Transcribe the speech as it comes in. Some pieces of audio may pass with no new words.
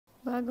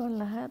Bago ang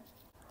lahat,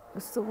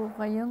 gusto ko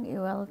kayong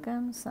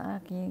i-welcome sa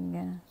aking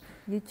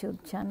YouTube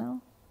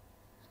channel.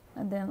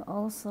 And then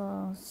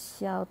also,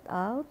 shout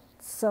out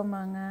sa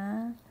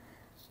mga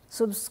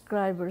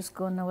subscribers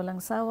ko na walang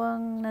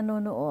sawang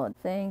nanonood.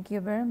 Thank you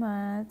very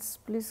much.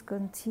 Please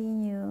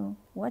continue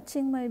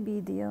watching my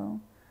video.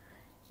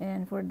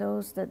 And for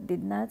those that did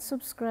not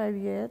subscribe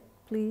yet,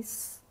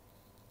 please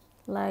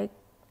like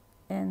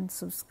and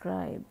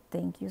subscribe.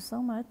 Thank you so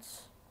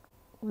much.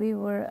 We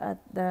were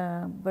at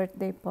the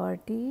birthday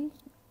party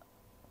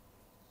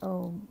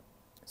of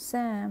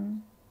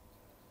Sam,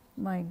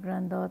 my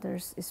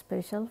granddaughter's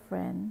special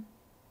friend,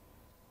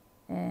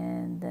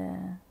 and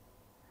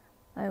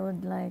I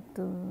would like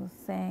to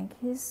thank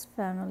his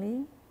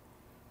family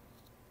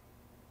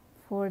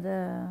for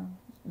the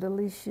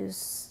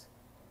delicious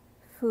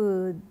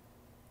food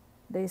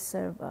they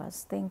serve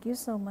us. Thank you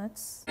so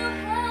much.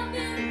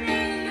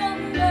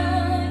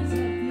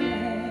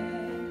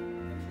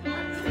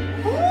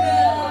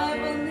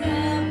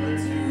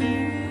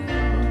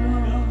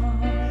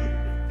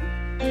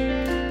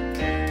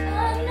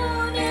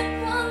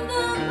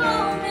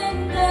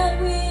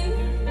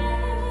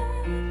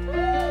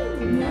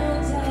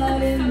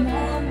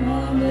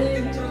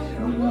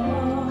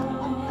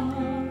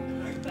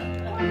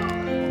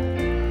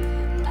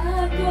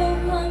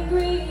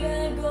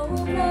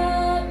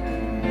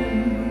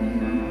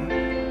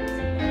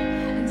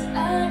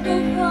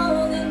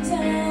 Falling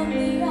down.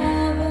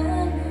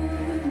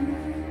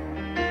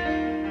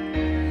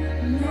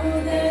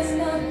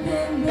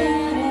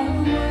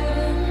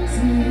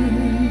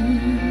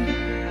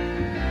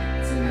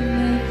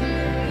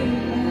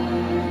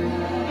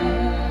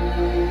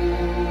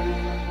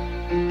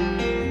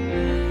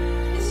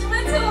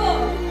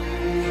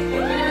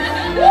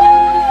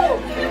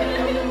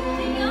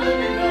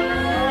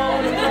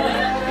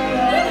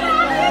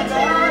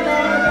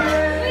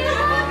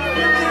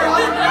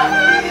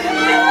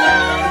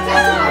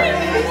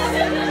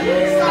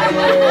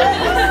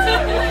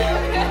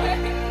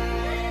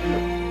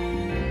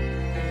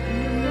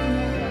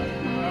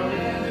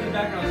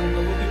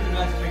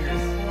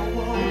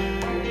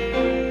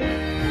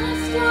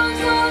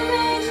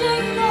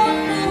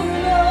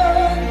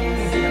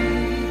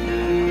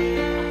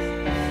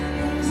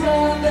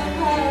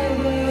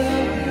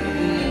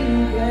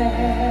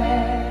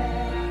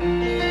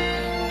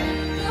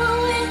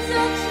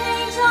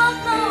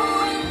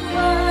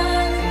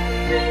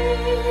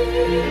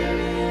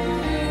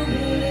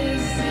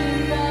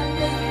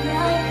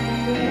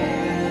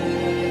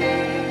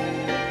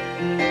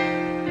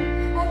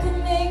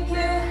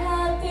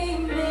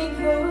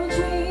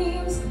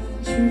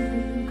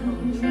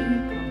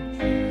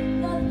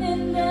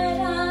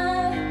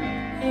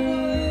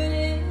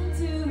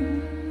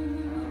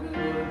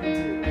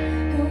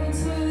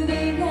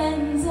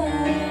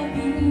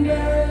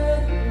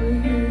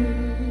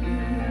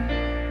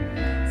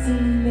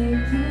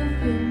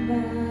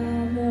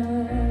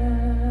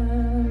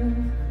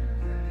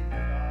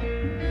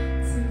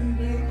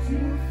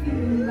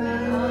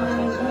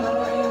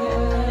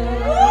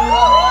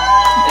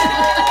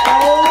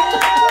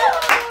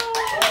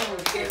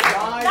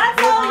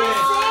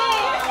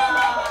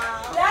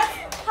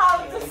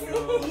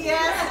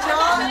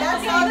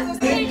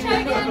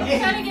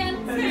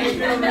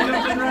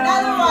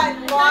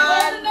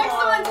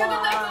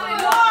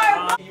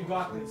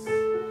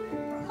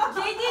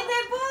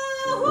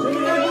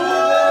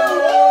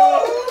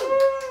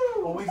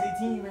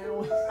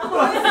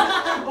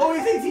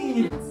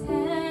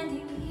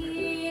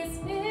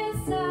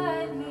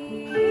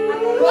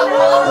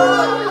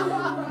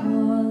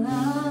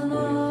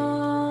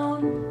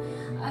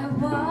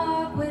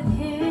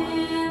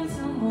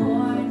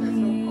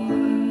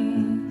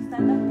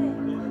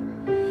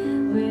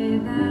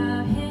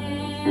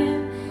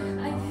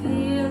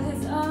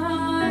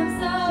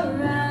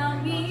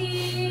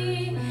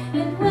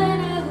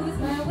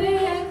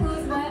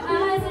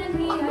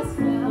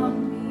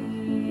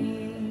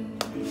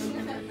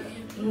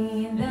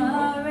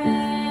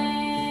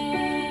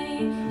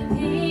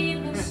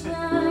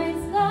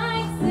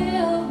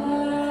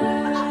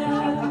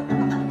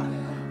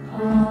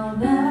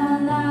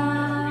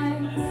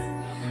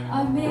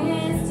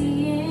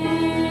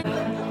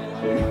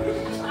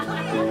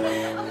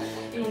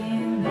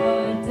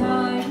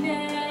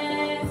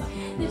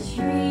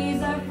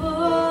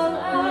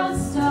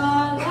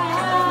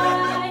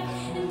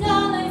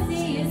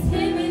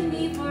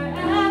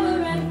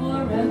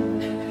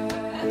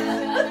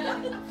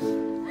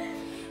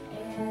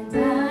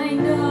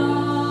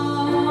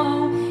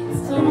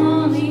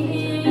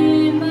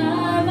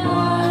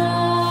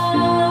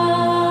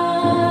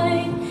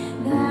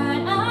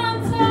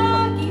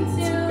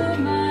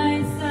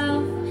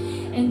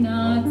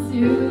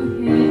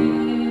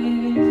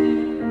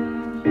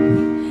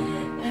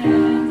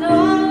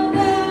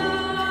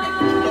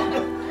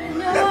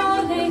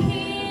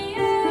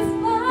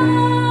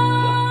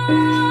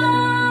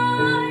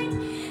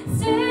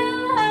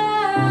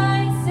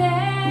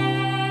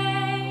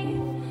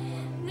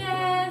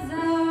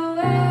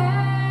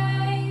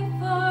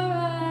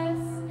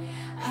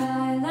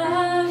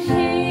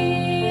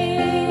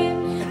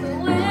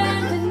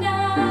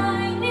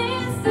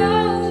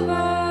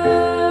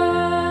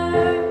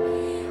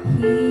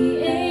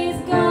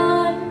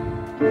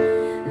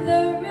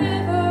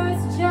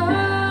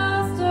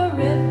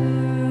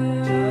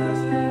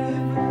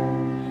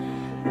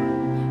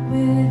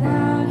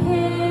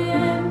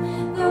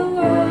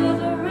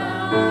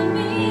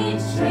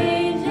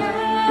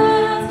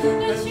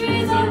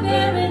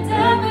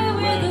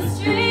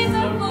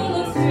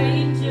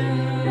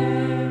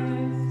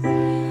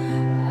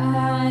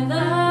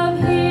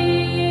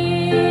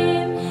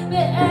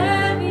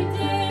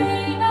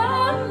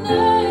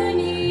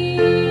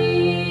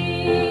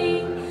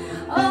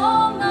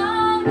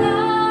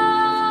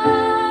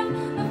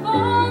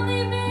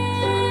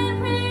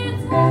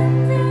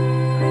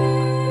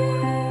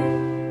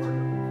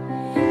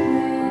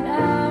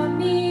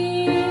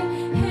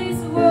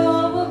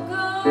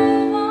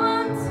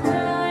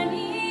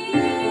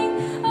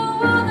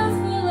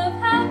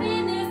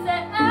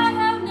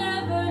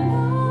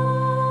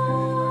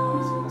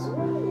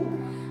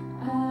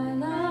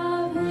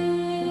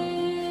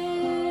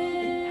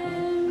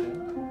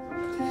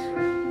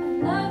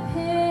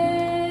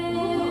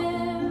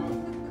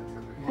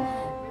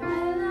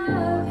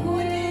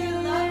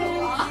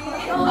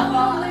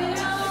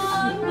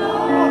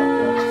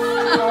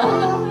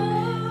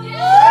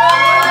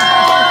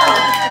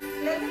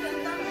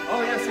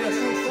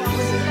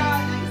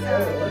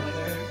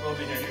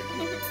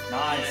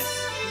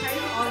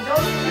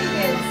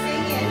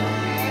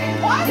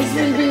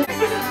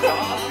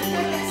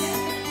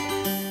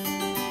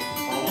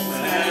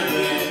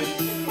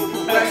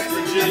 West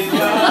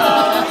Virginia,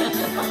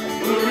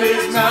 Blue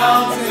Ridge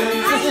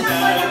Mountains,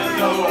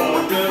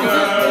 Shenandoah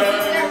River.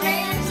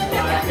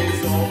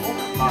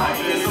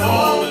 Life is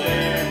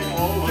older,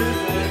 older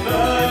than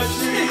the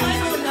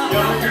trees,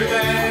 younger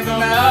than the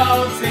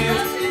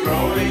mountains,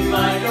 growing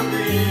like a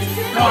breeze.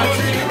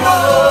 Country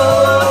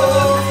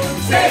roads,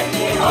 take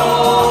me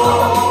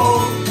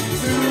home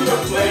to the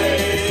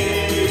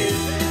place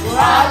where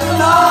I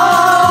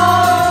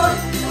belong,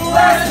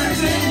 West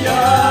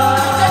Virginia.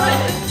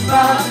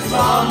 Mountains,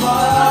 mama,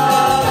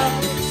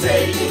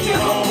 take me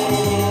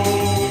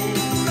home,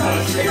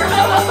 country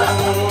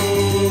roads.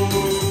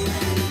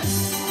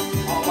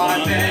 All my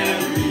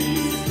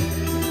memories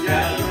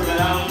gather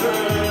around her,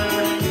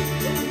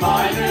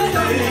 minor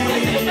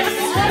ladies,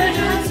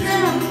 stranger to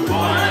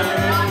one.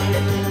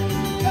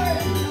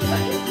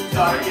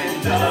 Dark and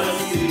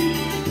dusty,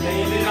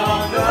 painted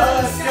on the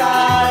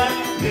sky,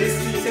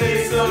 misty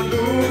taste of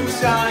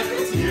moonshine,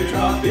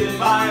 teardrop in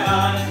my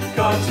eye.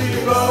 Country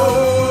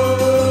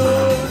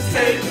roads,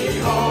 take me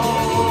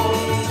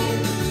home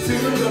to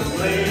the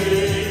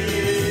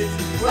place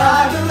where I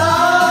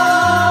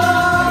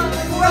belong,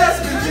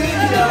 West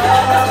Virginia.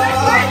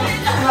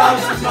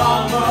 Mountain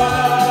mama,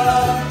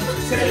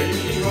 take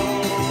me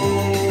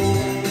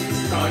home,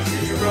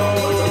 country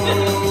roads.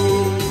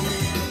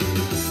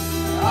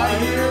 I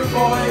hear a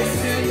voice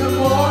in the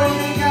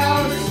morning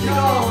hours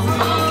calling.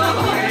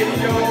 The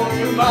radio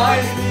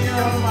reminds me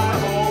of my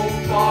home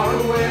far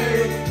away.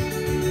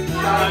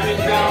 Driving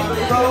down the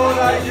road,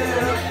 I get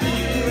a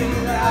feeling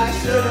that I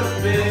should have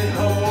been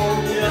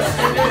home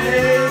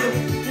yesterday.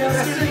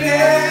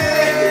 Yesterday,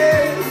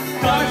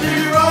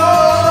 country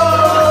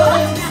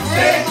roads,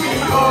 take me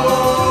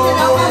home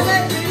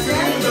to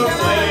the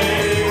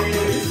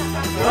place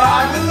where I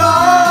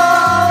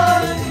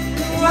belong,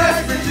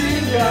 West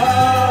Virginia.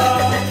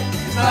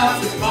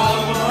 Mountain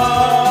mama,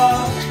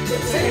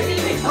 take me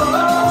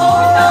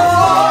home,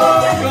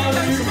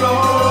 country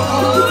roads,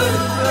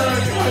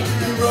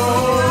 country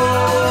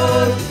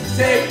roads,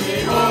 take me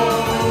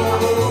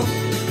home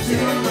to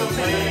the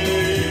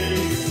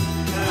place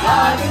where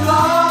I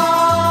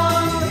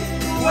belong,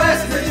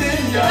 West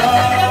Virginia.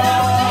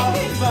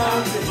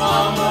 Mountain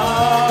mama,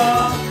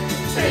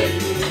 take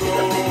me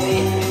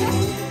home,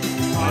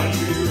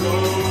 country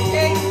roads,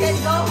 take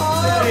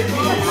me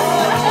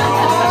home,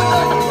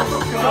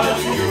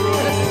 country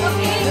roads, take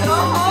me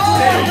home,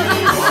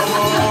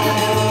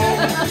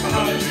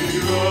 country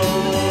roads.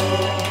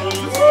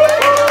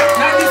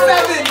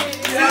 97!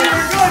 Yeah,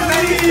 you're good,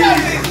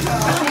 97!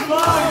 Come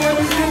on,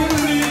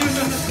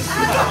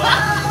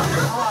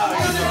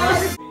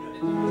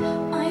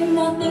 I'm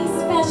nothing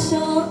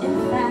special, in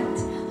fact,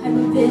 I'm a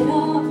bit of a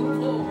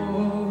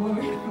bore.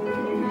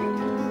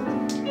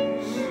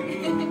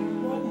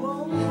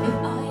 If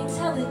I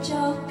tell a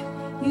joke,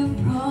 you've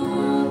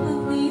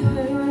probably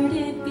heard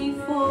it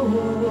before.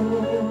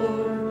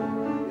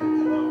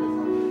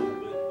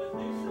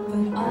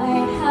 But I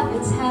have a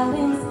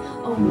talent,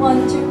 a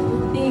wonderful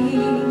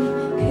thing,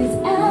 'cause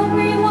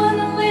everyone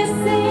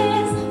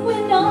listens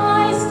when I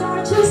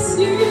start to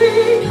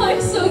sing.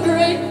 I'm so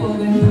grateful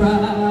and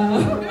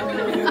proud.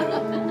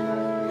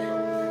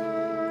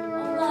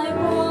 All I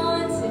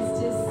want is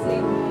to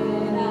sing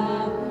it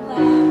out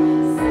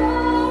loud. So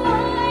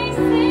I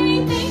say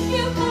thank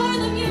you for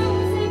the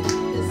music,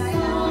 the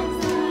songs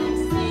I'm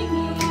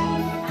singing.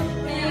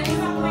 Thanks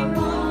for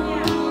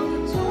all the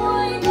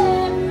joy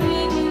they're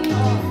bringing.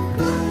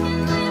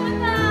 Couldn't live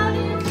without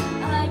it,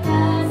 I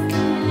guess,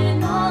 in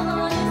all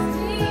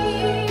honesty.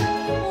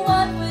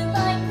 What would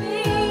life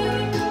be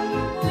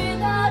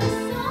without a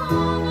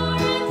song or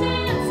a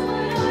dance?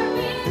 What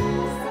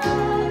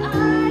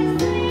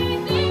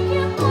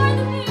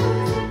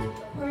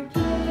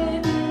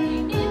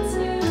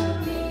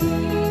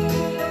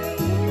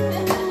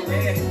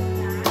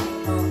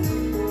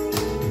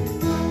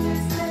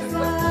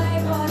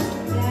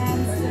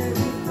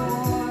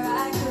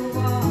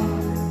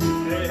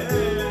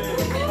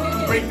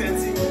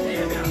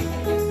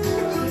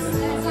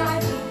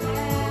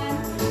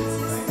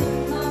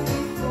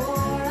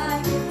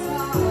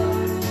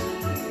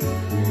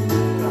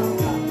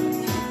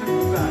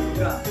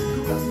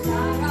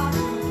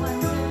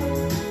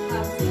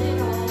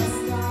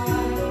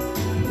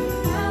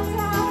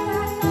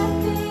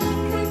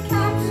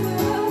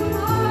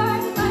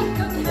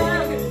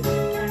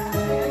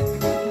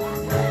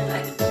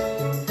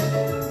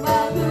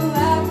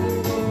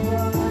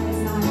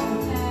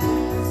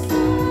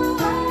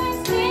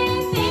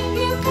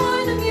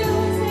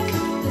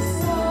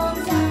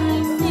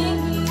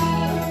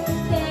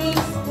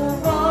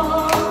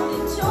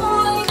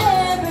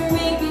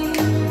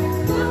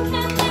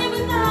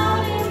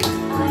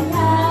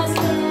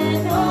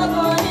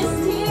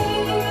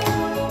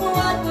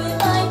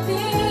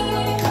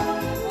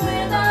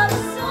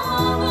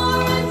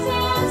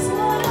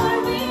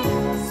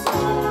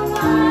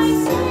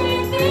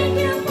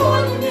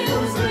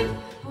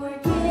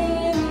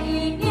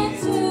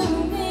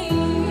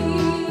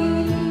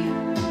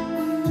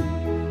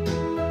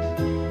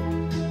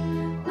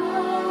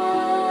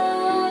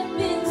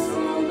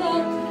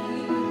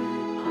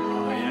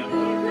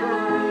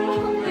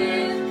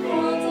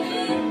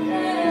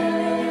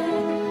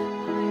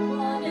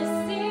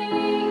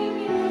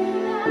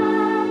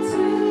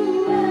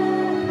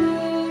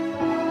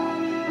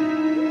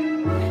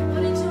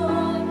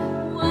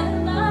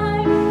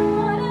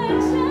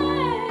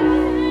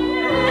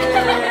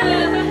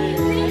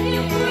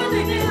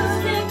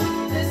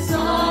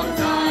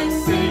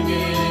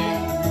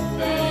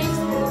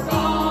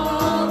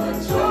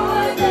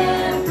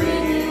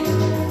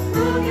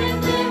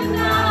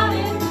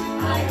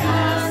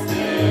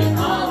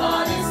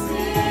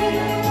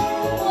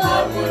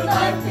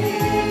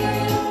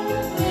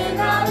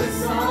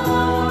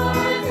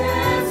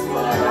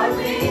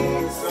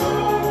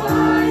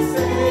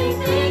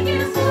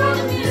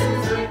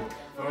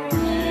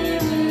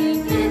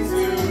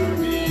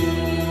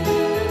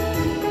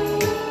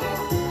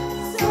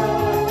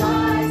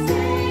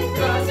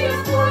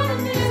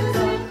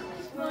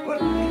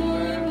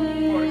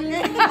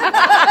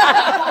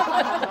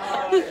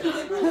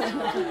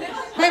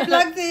May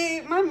vlog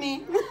si Mami.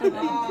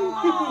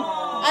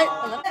 Ay,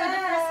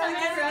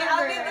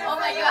 Oh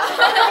my god.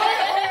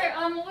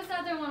 What was the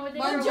other one? What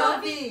Bon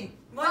Jovi.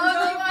 Oh, do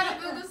you want to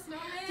build a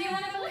snowman? Do you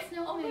want to build a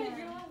snowman?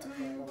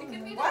 It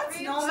could be What? the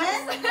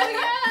Snowman? Oh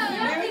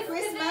yeah. Merry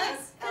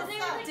Christmas.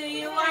 Do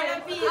you want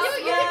to be? You could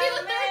be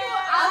the third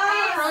one. Ah, I'll be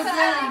Frozen.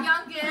 the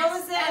youngest.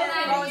 Frozen. And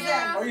then, Frozen.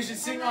 yeah. Or you should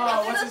sing,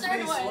 I'll be what's the his third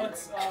face? one.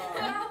 What's,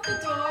 Out the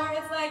door,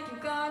 it's like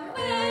you've gone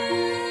away.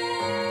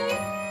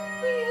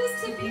 We used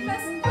to be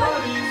best buddies.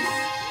 buddies.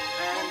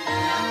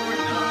 And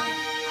We're not.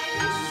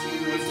 I wish you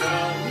would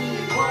Tell me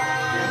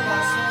why.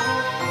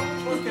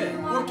 Okay,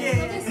 okay.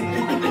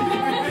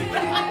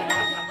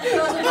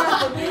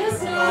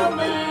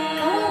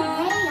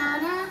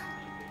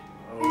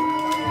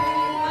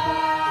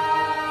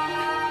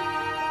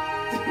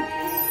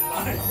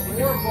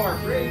 More bar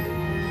break.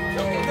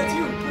 Okay, that's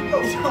you. Yo,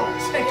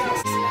 check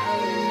this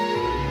out.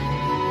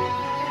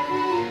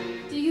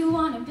 Do you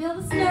want to build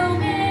a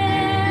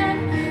snowman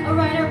or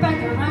ride our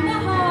bike around the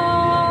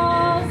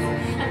halls?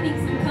 I think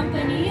some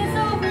company is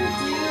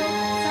overdue.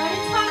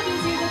 Started talking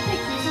to the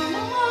pictures on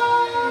the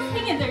walls.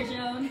 Hang in there,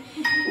 Joan.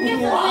 It's a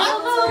little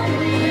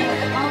lonely.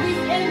 All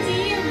these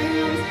empty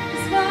rooms,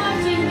 just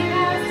watching the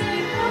hours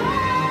tick by.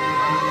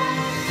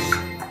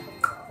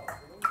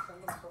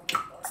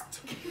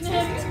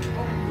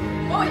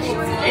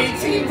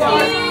 18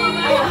 bars.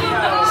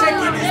 Check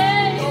it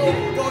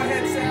out. Go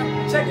ahead, Sam.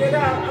 Check it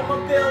out. I'm a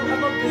build. And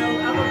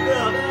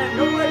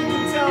nobody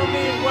can tell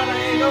me what I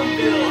ain't gonna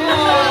build.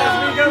 Cause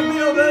we gonna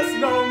build a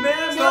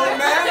snowman.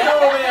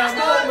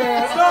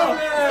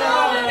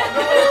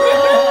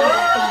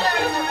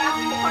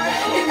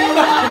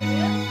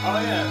 Oh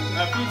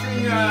yeah,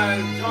 featuring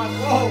John.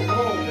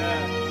 Whoa. Yeah.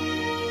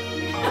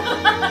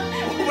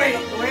 Wait.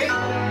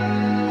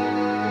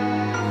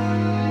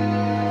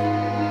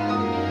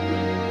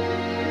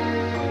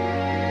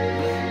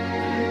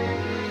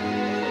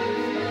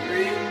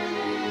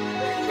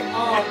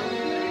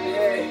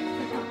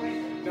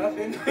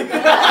 Nothing. You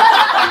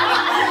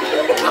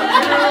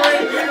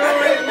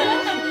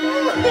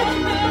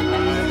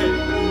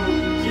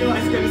know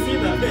he's gonna see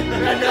that.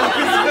 I know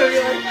he's gonna be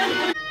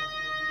like.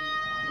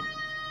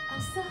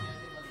 Elsa,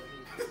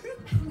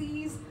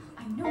 please, I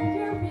know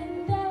you're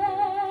in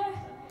there.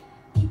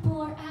 People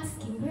are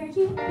asking where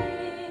you've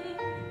been.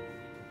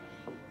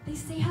 They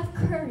say have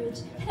courage,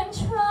 and I'm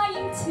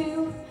trying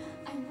to.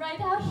 I'm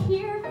right out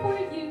here for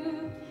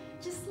you.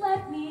 Just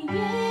let me in.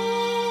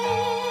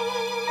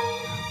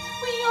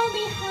 We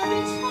only have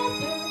each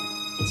other.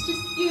 It's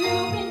just you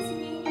and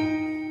me.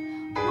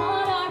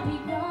 What are we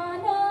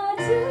gonna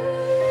do?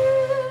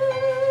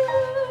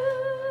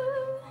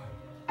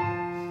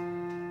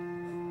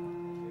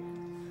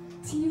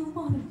 Do you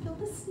want to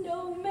build a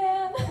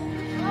snowman?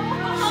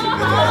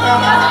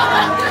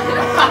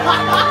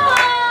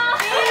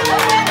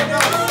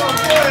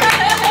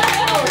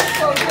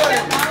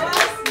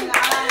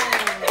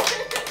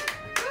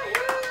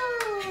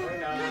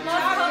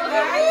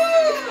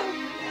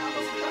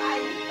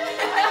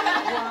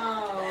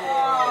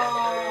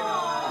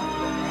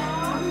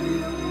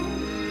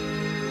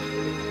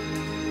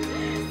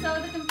 So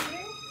the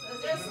computer? Is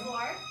there a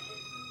score?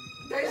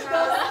 there's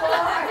no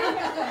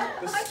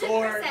score. The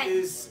score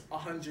is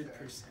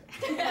 100%.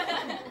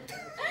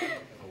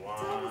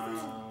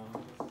 Wow.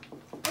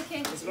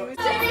 Okay. Let's go.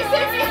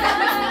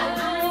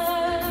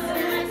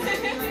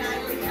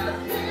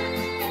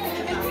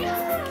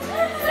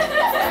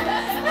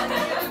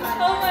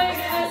 Oh my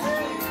gosh.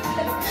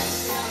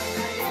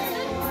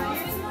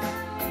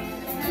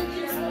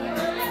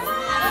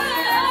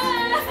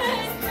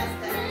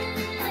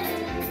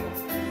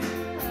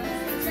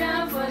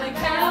 Down for the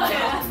count.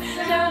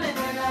 Down and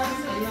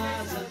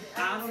I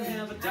don't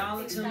have a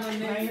dollar to my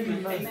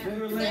name, an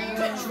acre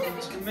land,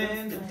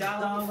 command, a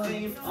dollar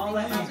fame. All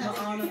I have my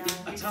honor,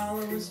 a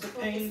tolerance for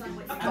pain.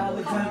 I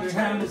Alexander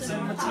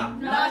Hamilton, a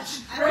top-notch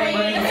brain.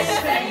 Out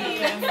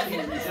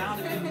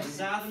of him,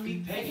 out of me,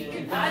 pain.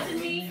 Imagine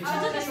me.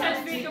 I'll just try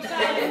to make a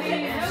bad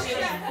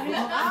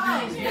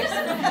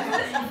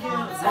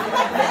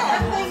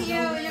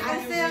You can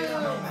still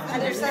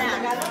understand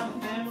Tagalog.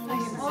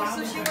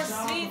 Also, she was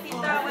sweet,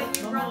 Tita, when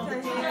you brought her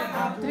here.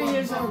 3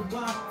 years old.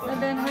 And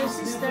then her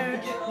sister,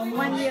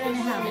 1 year and a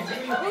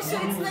half. Also,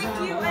 it's like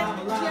you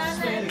and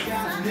Gianna.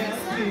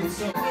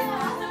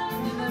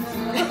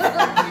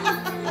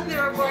 They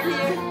were born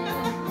here.